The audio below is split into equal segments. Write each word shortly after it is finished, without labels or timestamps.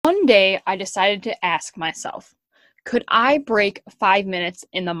One day, I decided to ask myself, could I break 5 minutes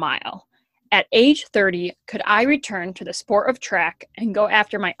in the mile? At age 30, could I return to the sport of track and go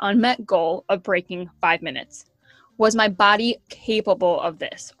after my unmet goal of breaking 5 minutes? Was my body capable of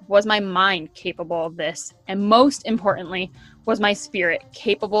this? Was my mind capable of this? And most importantly, was my spirit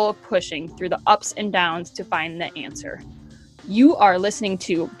capable of pushing through the ups and downs to find the answer? You are listening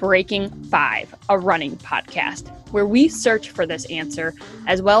to Breaking 5, a running podcast, where we search for this answer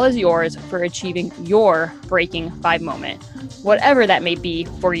as well as yours for achieving your Breaking 5 moment, whatever that may be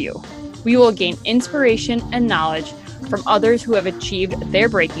for you. We will gain inspiration and knowledge from others who have achieved their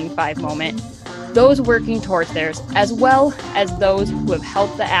Breaking 5 moment, those working towards theirs, as well as those who have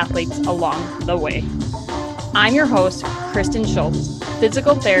helped the athletes along the way. I'm your host, Kristen Schultz,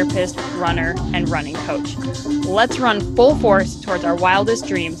 physical therapist, runner, and running coach. Let's run full force towards our wildest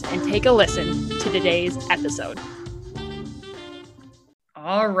dreams and take a listen to today's episode.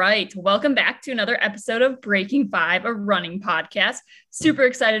 All right. Welcome back to another episode of Breaking 5, a running podcast. Super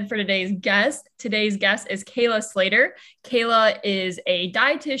excited for today's guest. Today's guest is Kayla Slater. Kayla is a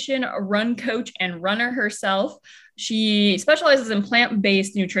dietitian, a run coach, and runner herself. She specializes in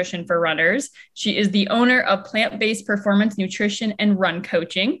plant-based nutrition for runners. She is the owner of Plant-Based Performance Nutrition and Run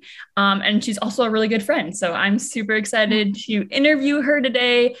Coaching. And she's also a really good friend. So I'm super excited to interview her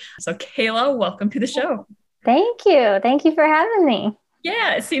today. So Kayla, welcome to the show. Thank you. Thank you for having me.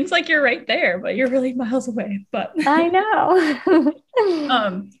 Yeah, it seems like you're right there, but you're really miles away. But I know.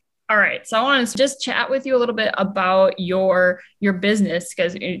 All right. So I want to just chat with you a little bit about your business,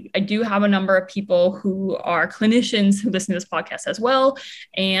 because I do have a number of people who are clinicians who listen to this podcast as well.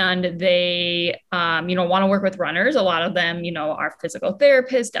 And they, want to work with runners. A lot of them, are physical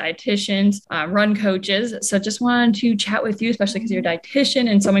therapists, dietitians, run coaches. So just wanted to chat with you, especially because you're a dietitian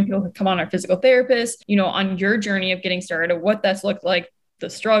and so many people who come on are physical therapists, on your journey of getting started, what that's looked like, the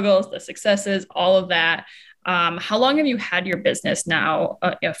struggles, the successes, all of that. How long have you had your business now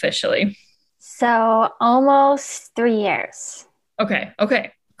officially? So almost 3 years.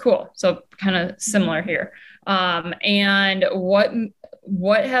 Okay, cool. So kind of similar here. And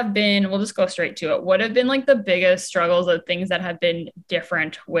what have been, we'll just go straight to it. What have been like the biggest struggles of things that have been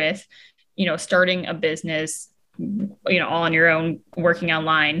different with, starting a business, all on your own, working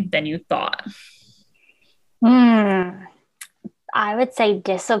online than you thought? I would say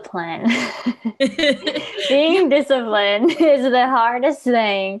discipline. Being disciplined is the hardest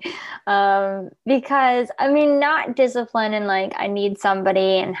thing. Because not discipline and like I need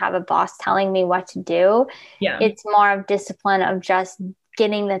somebody and have a boss telling me what to do. Yeah. It's more of discipline of just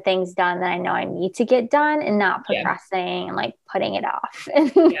getting the things done that I know I need to get done and not procrastinating and like putting it off.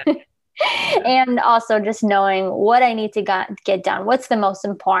 And also just knowing what I need to get done. What's the most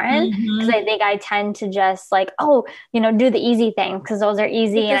important? Because I think I tend to just like, do the easy things because those are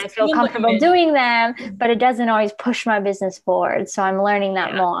easy and I feel comfortable doing them, but it doesn't always push my business forward. So I'm learning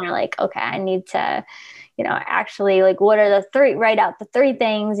that more. Like, okay, I need to, actually like, what are write out the three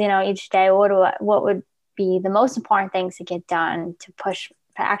things, each day. What would be the most important things to get done to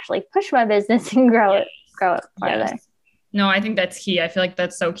actually push my business and grow it further. Yes. No, I think that's key. I feel like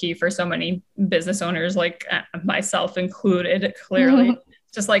that's so key for so many business owners, like myself included, clearly.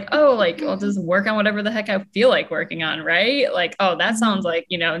 Just like, I'll just work on whatever the heck I feel like working on, right? Like, that sounds like,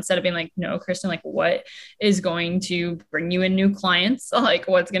 instead of being like, no, Kristen, like what is going to bring you in new clients? Like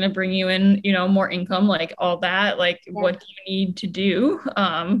what's going to bring you in, more income, like all that, like what do you need to do?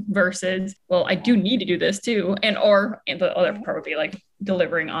 Versus, well, I do need to do this too. And the other part would be like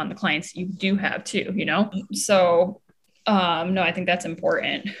delivering on the clients you do have too, So no, I think that's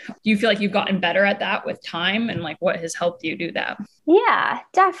important. Do you feel like you've gotten better at that with time and like what has helped you do that? Yeah,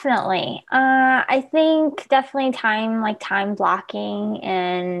 definitely. I think definitely time blocking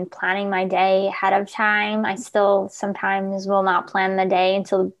and planning my day ahead of time. I still sometimes will not plan the day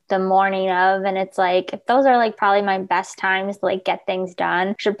until the morning of. And it's like, if those are like probably my best times to like get things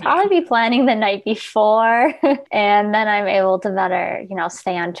done, should probably be planning the night before. And then I'm able to better,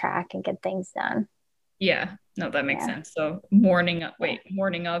 stay on track and get things done. Yeah, no, that makes sense. So morning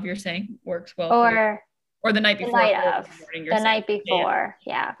of, you're saying works well. Or the night before. The night before.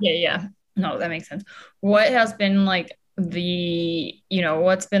 Yeah. No, that makes sense. What has been like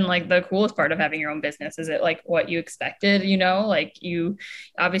what's been like the coolest part of having your own business? Is it like what you expected, like you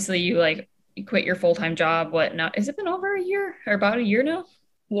quit your full-time job, what now? Has it been over a year or about a year now?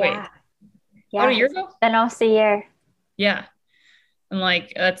 Yeah. About a year ago? Been almost a year. Yeah. And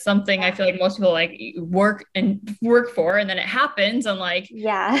like, that's something I feel like most people like work for, and then it happens. And like,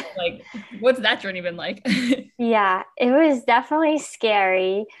 what's that journey been like? Yeah, it was definitely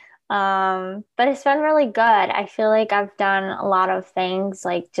scary. But it's been really good. I feel like I've done a lot of things,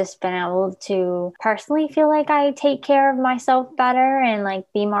 like just been able to personally feel like I take care of myself better and like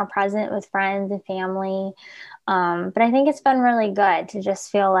be more present with friends and family. But I think it's been really good to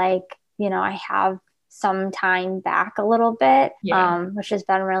just feel like, I have some time back a little bit, Yeah. which has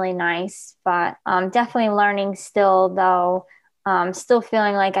been really nice. But definitely learning still, though, still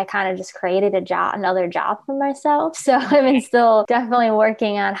feeling like I kind of just created another job for myself. So I've been still definitely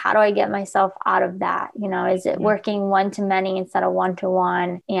working on how do I get myself out of that? Is it working one to many instead of one to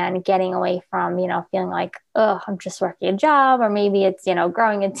one and getting away from, feeling like, oh, I'm just working a job, or maybe it's,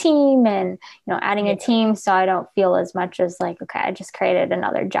 growing a team and, adding a team. So I don't feel as much as like, okay, I just created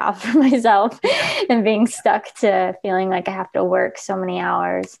another job for myself and being stuck to feeling like I have to work so many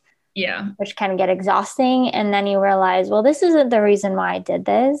hours. Yeah. Which can get exhausting. And then you realize, well, this isn't the reason why I did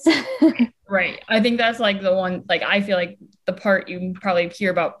this. Right. I think that's like the one, like, I feel like the part you probably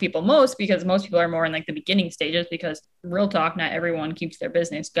hear about people most, because most people are more in like the beginning stages, because real talk, not everyone keeps their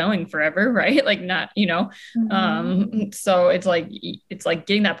business going forever. Right. Like not, so it's like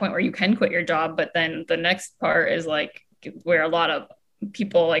getting that point where you can quit your job. But then the next part is like where a lot of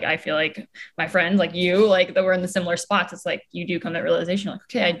people, like I feel like my friends like you, like that were in the similar spots, it's like you do come to that realization, like,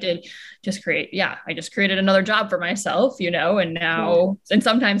 okay, I just created another job for myself, and now, and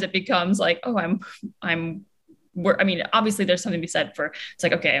sometimes it becomes like, oh, I mean, obviously there's something to be said for, it's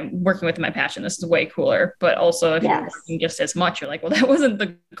like, okay, I'm working with my passion, this is way cooler. But also if you're working just as much, you're like, well, that wasn't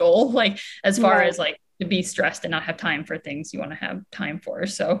the goal, like as far as like to be stressed and not have time for things you want to have time for.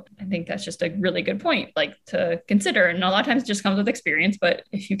 So I think that's just a really good point, like to consider. And a lot of times it just comes with experience, but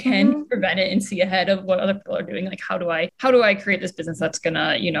if you can prevent it and see ahead of what other people are doing, like how do I create this business that's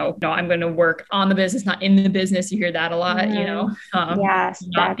gonna, no, I'm going to work on the business, not in the business. You hear that a lot, Yes,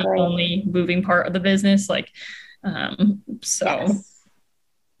 not the only moving part of the business. Like,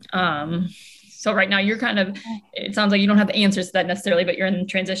 so right now you're kind of, it sounds like you don't have the answers to that necessarily, but you're in the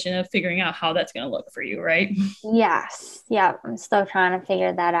transition of figuring out how that's going to look for you, right? Yes. Yeah. I'm still trying to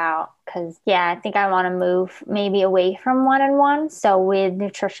figure that out because, I think I want to move maybe away from one-on-one. So with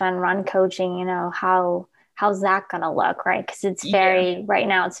nutrition run coaching, how's that going to look, right? Because right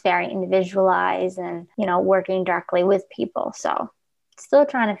now it's very individualized and, working directly with people. So still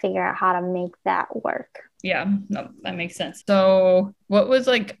trying to figure out how to make that work. Yeah, no, that makes sense. So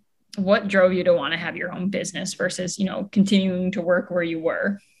what drove you to want to have your own business versus, continuing to work where you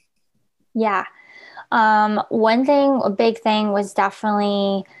were? Yeah. A big thing was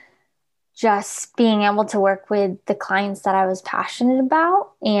definitely just being able to work with the clients that I was passionate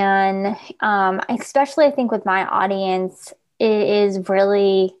about. And especially I think with my audience, it is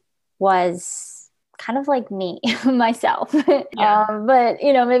really was kind of like me, myself. But,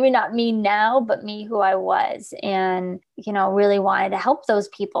 maybe not me now, but me who I was. And, really wanted to help those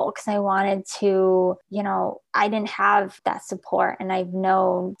people because I wanted to, I didn't have that support. And I've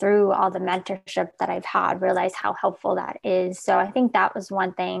known through all the mentorship that I've had, realized how helpful that is. So I think that was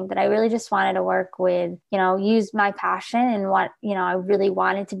one thing that I really just wanted to work with, use my passion and what, I really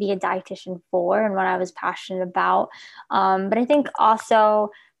wanted to be a dietitian for and what I was passionate about. But I think also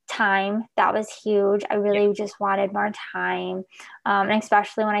time, that was huge. I really just wanted more time. And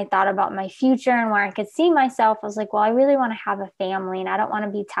especially when I thought about my future and where I could see myself, I was like, well, I really want to have a family and I don't want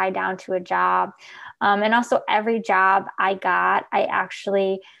to be tied down to a job. And also every job I got, I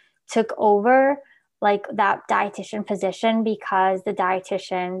actually took over like that dietitian position because the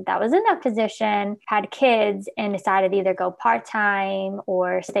dietitian that was in that position had kids and decided to either go part-time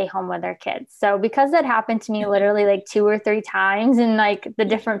or stay home with their kids. So because that happened to me literally like 2 or 3 times in like the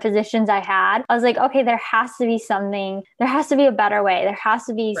different positions I had, I was like, okay, there has to be something, there has to be a better way. There has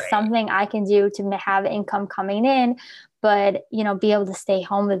to be something I can do to have income coming in, but, be able to stay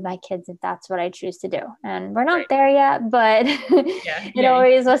home with my kids if that's what I choose to do. And we're not there yet, but it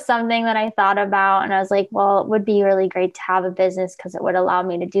always was something that I thought about. And I was like, well, it would be really great to have a business because it would allow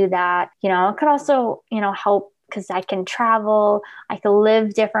me to do that. It could also, help because I can travel, I could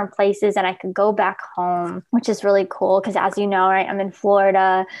live different places and I could go back home, which is really cool. Because as you know, right, I'm in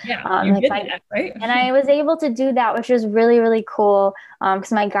Florida. You did that, right? And I was able to do that, which was really, really cool.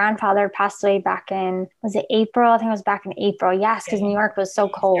 Because my grandfather passed away back in, was it April? I think it was back in April. Yes, because New York was so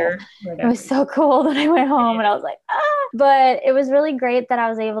cold. It was so cold that I went home and I was like, But it was really great that I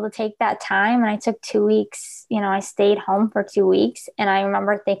was able to take that time. And I took 2 weeks, I stayed home for 2 weeks. And I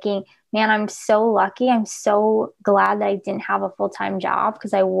remember thinking, man, I'm so lucky. I'm so glad that I didn't have a full-time job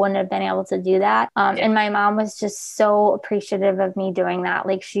because I wouldn't have been able to do that. And my mom was just so appreciative of me doing that.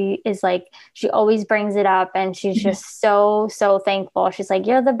 Like she always brings it up and she's just so, so thankful. She's like,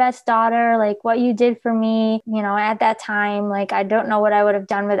 you're the best daughter. Like what you did for me, at that time, like, I don't know what I would have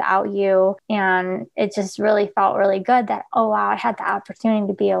done without you. And it just really felt really good that, oh, wow, I had the opportunity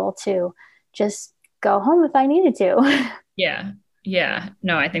to be able to just go home if I needed to. Yeah. Yeah.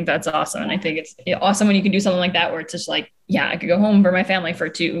 No, I think that's awesome. And I think it's awesome when you can do something like that where it's just like, yeah, I could go home for my family for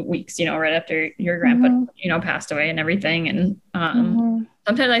 2 weeks, right after your grandpa, passed away and everything. And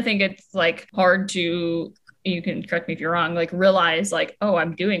sometimes I think it's like hard to, you can correct me if you're wrong, like realize like, oh,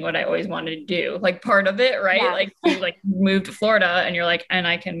 I'm doing what I always wanted to do. Like part of it, right? Yes. Like you like moved to Florida and you're like, and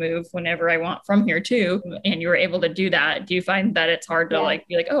I can move whenever I want from here too. And you were able to do that. Do you find that it's hard to like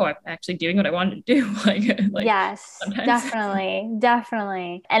be like, oh, I'm actually doing what I wanted to do? like yes, sometimes.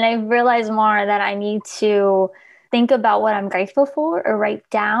 definitely. And I realized more that I need to think about what I'm grateful for or write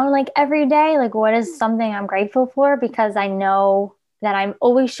down like every day, like what is something I'm grateful for, because I know that I'm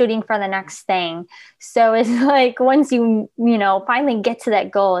always shooting for the next thing. So it's like once finally get to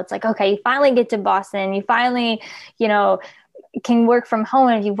that goal, it's like, okay, you finally get to Boston, you finally, can work from home.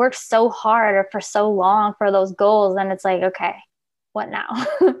 And if you work so hard or for so long for those goals, then it's like, okay, what now?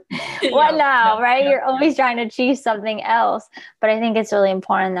 What now? Right? You're always trying to achieve something else. But I think it's really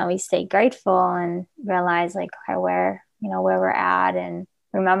important that we stay grateful and realize like, okay, where we're at, and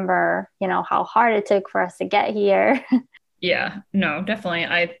remember, how hard it took for us to get here. Yeah, no, definitely.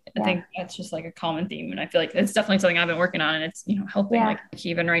 I think that's just like a common theme. And I feel like it's definitely something I've been working on, and it's, helping like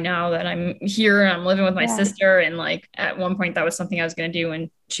even right now that I'm here and I'm living with my sister. And like at one point that was something I was going to do when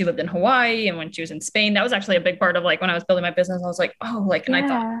she lived in Hawaii and when she was in Spain. That was actually a big part of like when I was building my business. I was like, oh, like, and I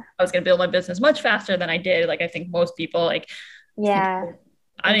thought I was going to build my business much faster than I did. Like, I think most people like,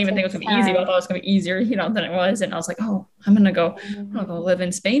 I didn't even think it was going to be easy, but I thought it was going to be easier, than it was. And I was like, oh, I'm going to go live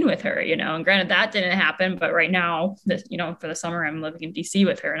in Spain with her, and granted that didn't happen, but right now this, for the summer, I'm living in DC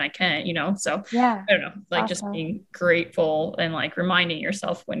with her and I can't, so I don't know, like just being grateful and like reminding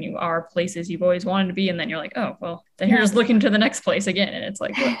yourself when you are places you've always wanted to be. And then you're like, oh, well, then you're just looking to the next place again. And it's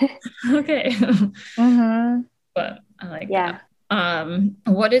like, well, okay. But I like that.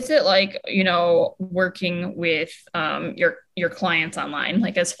 What is it like, working with your clients online,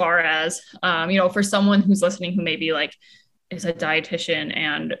 like as far as for someone who's listening who maybe like is a dietitian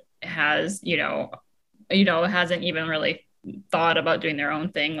and has hasn't even really thought about doing their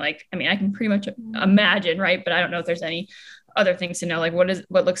own thing. Like, I mean, I can pretty much imagine, right? But I don't know if there's any other things to know, like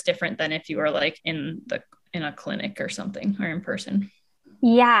what looks different than if you were like in a clinic or something, or in person.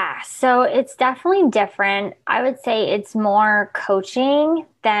 Yeah, so it's definitely different. I would say it's more coaching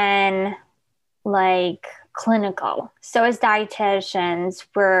than like clinical. So as dietitians,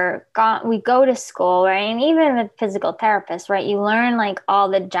 we go to school, right? And even with physical therapists, right? You learn like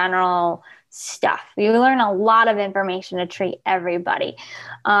all the general stuff. You learn a lot of information to treat everybody.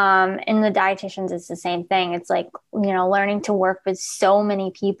 And the dietitians, it's the same thing. It's like, learning to work with so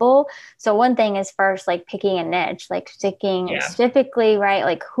many people. So one thing is first, like picking a niche, like sticking specifically, right?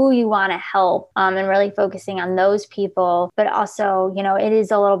 Like who you want to help, and really focusing on those people. But also, it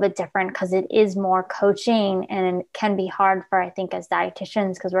is a little bit different because it is more coaching, and it can be hard for, I think, as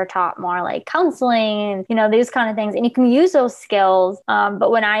dietitians, because we're taught more like counseling and, these kind of things, and you can use those skills.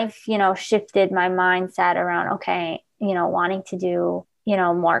 But when I've, shifted my mindset around, okay, wanting to do,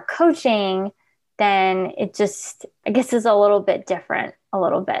 more coaching, then it just, I guess, is a little bit different. A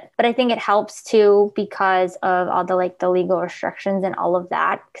little bit, but I think it helps too because of all the legal restrictions and all of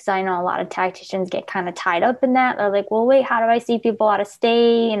that. Because I know a lot of dietitians get kind of tied up in that. They're like, well, wait, how do I see people out of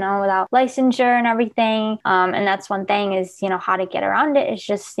state, without licensure and everything? And that's one thing is, how to get around it. It's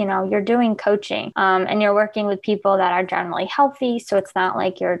just, you're doing coaching, and you're working with people that are generally healthy. So it's not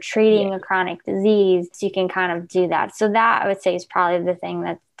like you're treating a chronic disease. So you can kind of do that. So that I would say is probably the thing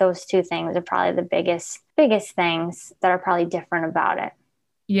that those two things are probably the biggest things that are probably different about it.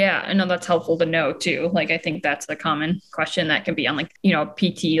 Yeah, I know that's helpful to know too. Like, I think that's a common question that can be on like,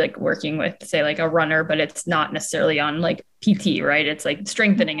 PT, like working with say like a runner, but it's not necessarily on like PT, right? It's like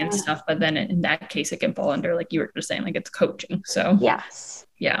strengthening and stuff. But then in that case, it can fall under, like you were just saying, like it's coaching. So yes.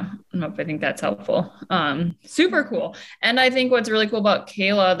 Yeah, I think that's helpful. Super cool. And I think what's really cool about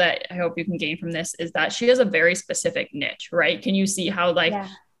Kayla that I hope you can gain from this is that she has a very specific niche, right? Can you see how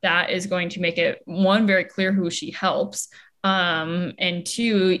that is going to make it, one, very clear who she helps, and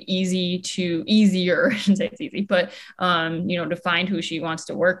two, easier, I shouldn't say it's easy, but, to find who she wants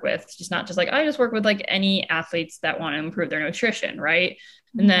to work with. Just not just like, I just work with like any athletes that want to improve their nutrition. Right.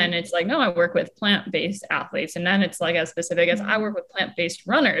 And then it's like, no, I work with plant-based athletes. And then it's like as specific as I work with plant-based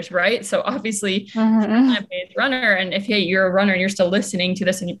runners, right? So obviously you're a plant-based runner. And if, hey, you're a runner and you're still listening to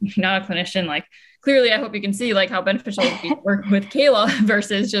this and you're not a clinician, like clearly I hope you can see like how beneficial it would be to work with Kayla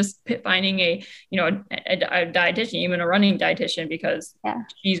versus just finding a dietitian, even a running dietitian, because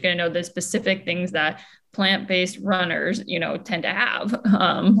she's going to know the specific things that plant-based runners, tend to have.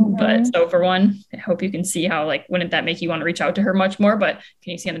 But so for one, I hope you can see how, like, wouldn't that make you want to reach out to her much more? But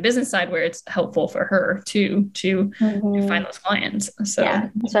can you see on the business side where it's helpful for her to find those clients? So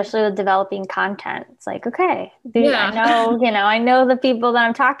especially with developing content, it's like, okay, I know the people that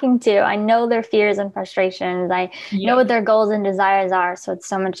I'm talking to, I know their fears and frustrations. I know what their goals and desires are. So it's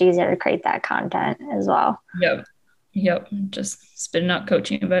so much easier to create that content as well. Yep. Just spitting out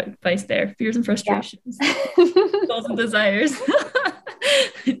coaching advice there. Fears and frustrations, goals and desires.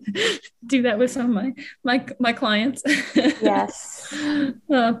 Do that with some of my clients. Yes.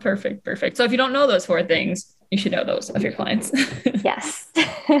 Perfect. So if you don't know those 4 things, you should know those of your clients. Yes.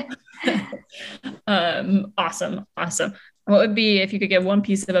 Awesome. What would be, if you could give one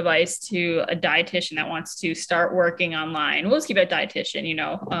piece of advice to a dietitian that wants to start working online? We'll just keep it a dietitian,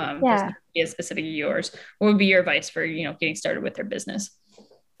 just be as specific as yours. What would be your advice for, getting started with their business?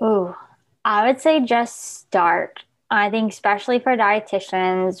 Oh, I would say just start. I think especially for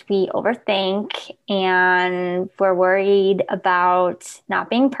dietitians, we overthink and we're worried about not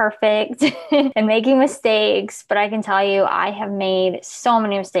being perfect and making mistakes. But I can tell you, I have made so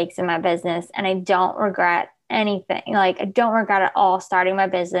many mistakes in my business and I don't regret anything. Like, I don't regret at all starting my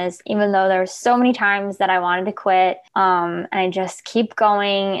business, even though there were so many times that I wanted to quit. And I just keep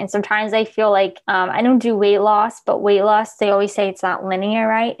going. And sometimes I feel like I don't do weight loss, but weight loss, they always say it's not linear,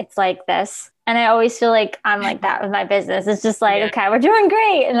 right? It's like this. And I always feel like I'm like that with my business. It's just like, okay, we're doing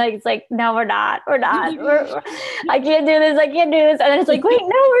great. And like, it's like, no, we're not. I can't do this. And then it's like, wait,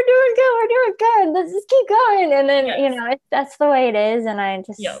 no, we're doing good. Let's just keep going. And then, that's the way it is. And I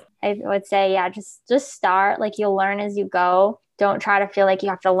would say, just start. Like, you'll learn as you go. Don't try to feel like you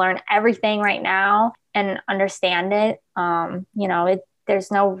have to learn everything right now and understand it. There's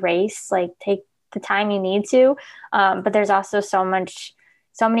no race. Like, take the time you need to. But there's also so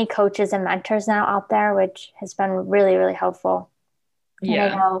many coaches and mentors now out there, which has been really, really helpful. Yeah.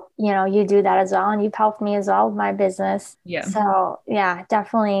 And I know, you do that as well. And you've helped me as well with my business. Yeah. So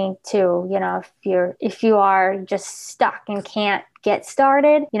definitely too, if you are just stuck and can't get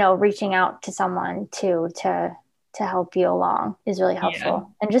started, reaching out to someone to help you along is really helpful. Yeah.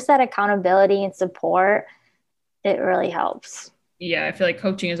 And just that accountability and support, it really helps. Yeah, I feel like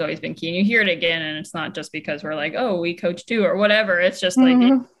coaching has always been key. And you hear it again, and it's not just because we're like, oh, we coach too or whatever. It's just like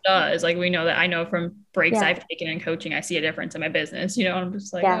it does. Like, we know that. I know from breaks I've taken in coaching, I see a difference in my business. I'm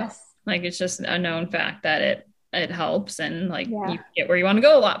just like, like, it's just a known fact that it helps, and like you get where you want to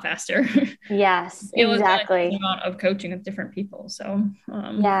go a lot faster. Yes, exactly. The amount of coaching with different people. So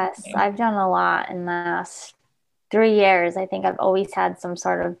I've done a lot in the last 3 years. I think I've always had some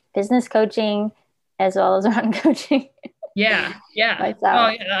sort of business coaching as well as run coaching. Yeah. Myself. Oh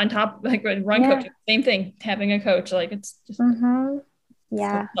yeah. On top, like run coaching, same thing. Having a coach, like, it's just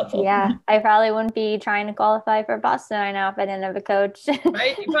Yeah. I probably wouldn't be trying to qualify for Boston right now if I didn't have a coach.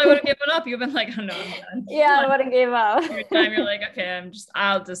 Right? You probably would have given up. You've been like, oh no, I'm done. Yeah, I would have gave up. Every time you're like, okay,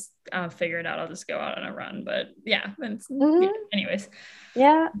 I'll figure it out. I'll just go out on a run. But anyways.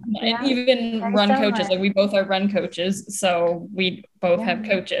 Yeah. And even run coaches, like, we both are run coaches, so we both have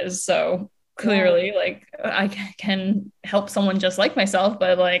coaches. So clearly, like, I can help someone just like myself,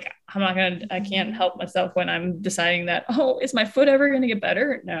 but like, I can't help myself when I'm deciding that, oh, is my foot ever going to get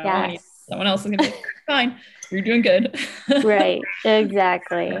better? No, someone else is going to be fine. You're doing good. Right.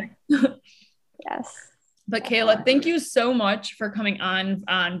 Exactly. Yes. But Kayla, thank you so much for coming on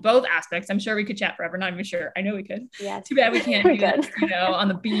both aspects. I'm sure we could chat forever. Not even sure. I know we could. Yeah. Too bad we can't do this, on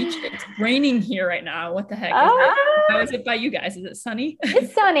the beach. It's raining here right now. What the heck? How is it by you guys? Is it sunny?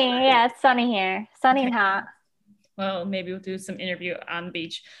 It's sunny. Yeah, it's sunny here. Sunny and hot. Well, maybe we'll do some interview on the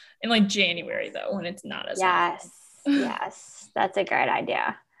beach in like January, though, when it's not as hot. Yes. That's a great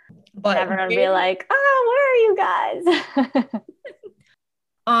idea. But everyone would be like, oh, where are you guys?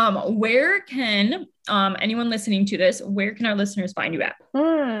 Where can anyone listening to this, where can our listeners find you at?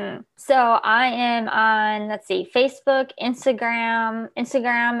 So I am on, Facebook, Instagram.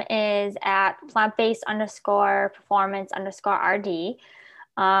 Instagram is at plant-based_performance_RD.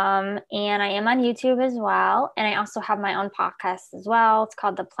 And I am on YouTube as well. And I also have my own podcast as well. It's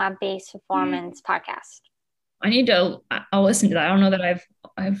called the Plant-Based Performance Podcast. I'll listen to that. I don't know that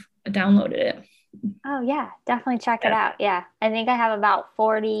I've downloaded it. Oh yeah, definitely check it out. Yeah. I think I have about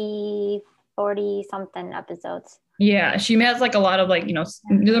 40 something episodes. Yeah, she has like a lot of like,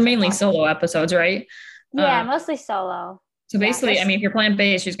 they're mainly solo episodes, right? Yeah, mostly solo. So basically, I mean, if you're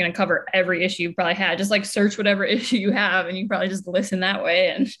plant-based, she's going to cover every issue you probably had. Just like search whatever issue you have and you probably just listen that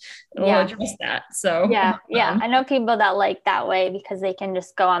way and it'll address that. So yeah. I know people that like that way because they can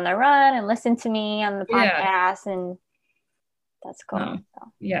just go on the run and listen to me on the podcast and that's cool. So.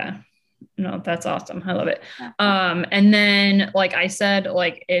 Yeah. No, that's awesome. I love it. And then, like I said,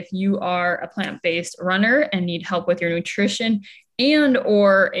 like if you are a plant-based runner and need help with your nutrition and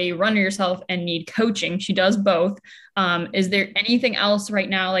or a runner yourself and need coaching, she does both. Is there anything else right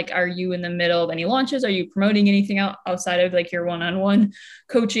now? Like, are you in the middle of any launches? Are you promoting anything outside of like your one-on-one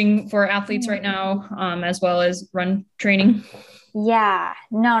coaching for athletes right now, as well as run training? Yeah,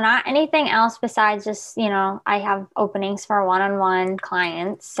 no, not anything else besides just, I have openings for one-on-one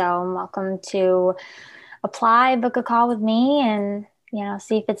clients. So I'm welcome to apply, book a call with me and,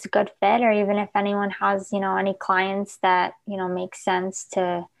 see if it's a good fit or even if anyone has, any clients that, make sense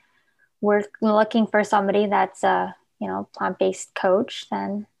to work looking for somebody that's a, plant-based coach,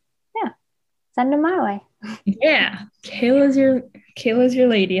 then send them my way. Yeah. Kayla's your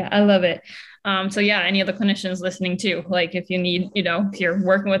lady. I love it. So yeah, any of the clinicians listening too, like if you need, if you're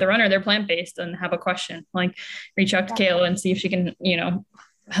working with a runner, they're plant-based and have a question, like reach out to Kayla and see if she can,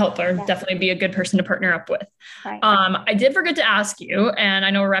 help or definitely be a good person to partner up with. Right. I did forget to ask you, and I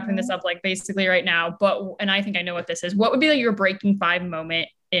know we're wrapping this up like basically right now, and I think I know what this is. What would be like your breaking 5 moment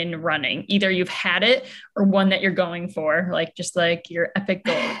in running? Either you've had it or one that you're going for, like just like your epic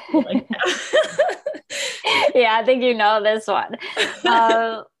goal. Like Yeah, I think you know this one.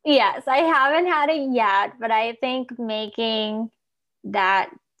 Yes, I haven't had it yet, but I think making that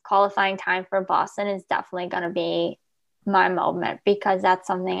qualifying time for Boston is definitely going to be my moment because that's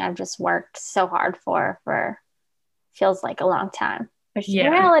something I've just worked so hard for feels like a long time. Which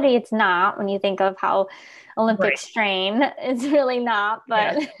in reality, it's not when you think of how Olympics train. It's really not,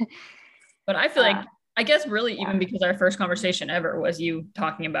 but but I feel like I guess really even because our first conversation ever was you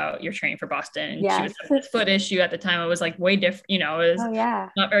talking about your training for Boston. And she was having this foot issue at the time. It was like way different, it was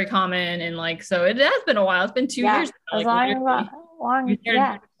not very common. And like, so it has been a while. It's been 2 years. Like, we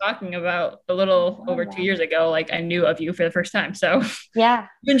started talking about a little over 2 years ago. Like I knew of you for the first time. So you've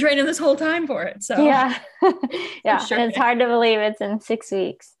been training this whole time for it. So Sure. It's hard to believe it's in 6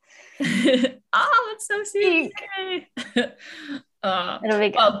 weeks. Oh, that's so sweet. It'll be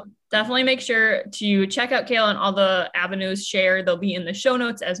good. Well, definitely make sure to check out Kayla and all the avenues shared. They'll be in the show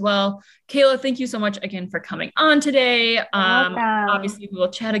notes as well. Kayla, thank you so much again for coming on today. Obviously we will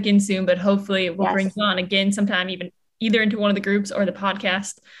chat again soon, but hopefully we'll bring you on again sometime, either into one of the groups or the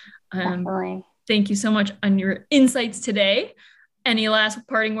podcast. Definitely. Thank you so much on your insights today. Any last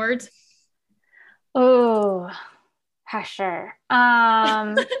parting words? Oh, sure.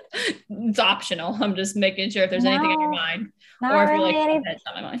 It's optional. I'm just making sure if there's anything on your mind. Or if you're like, that's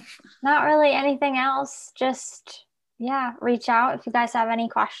not my mind. Not really anything else. Just, reach out if you guys have any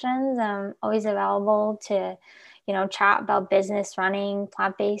questions. I'm always available to, chat about business, running,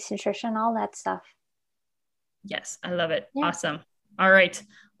 plant-based nutrition, all that stuff. Yes, I love it. Yeah. Awesome. All right.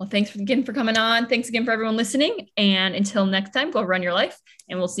 Well, thanks again for coming on. Thanks again for everyone listening. And until next time, go run your life.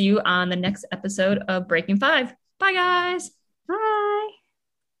 And we'll see you on the next episode of Breaking 5. Bye, guys. Bye.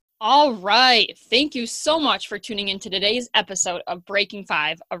 All right. Thank you so much for tuning in to today's episode of Breaking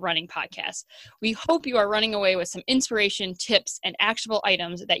 5, a running podcast. We hope you are running away with some inspiration, tips, and actionable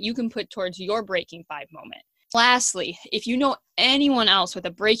items that you can put towards your Breaking 5 moment. Lastly, if you know anyone else with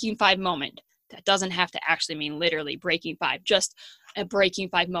a Breaking 5 moment, that doesn't have to actually mean literally breaking 5, just a breaking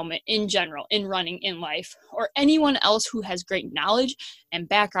 5 moment in general, in running, in life, or anyone else who has great knowledge and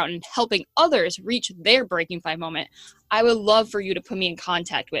background in helping others reach their breaking 5 moment, I would love for you to put me in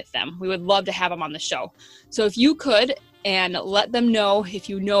contact with them. We would love to have them on the show. So if you could, and let them know, if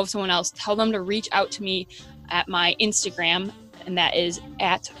you know of someone else, tell them to reach out to me at my Instagram, and that is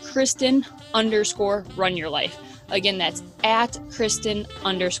at Kristen_runyourlife. Again, that's at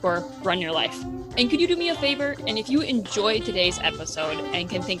Kristen_runyourlife. And could you do me a favor? And if you enjoyed today's episode and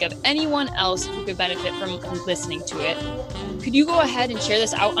can think of anyone else who could benefit from listening to it, could you go ahead and share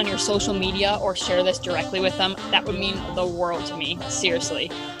this out on your social media or share this directly with them? That would mean the world to me, seriously.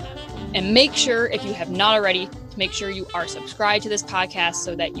 And make sure, if you have not already, to make sure you are subscribed to this podcast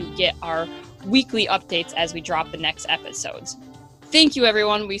so that you get our weekly updates as we drop the next episodes. Thank you,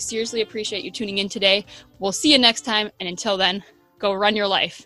 everyone. We seriously appreciate you tuning in today. We'll see you next time. And until then, go run your life.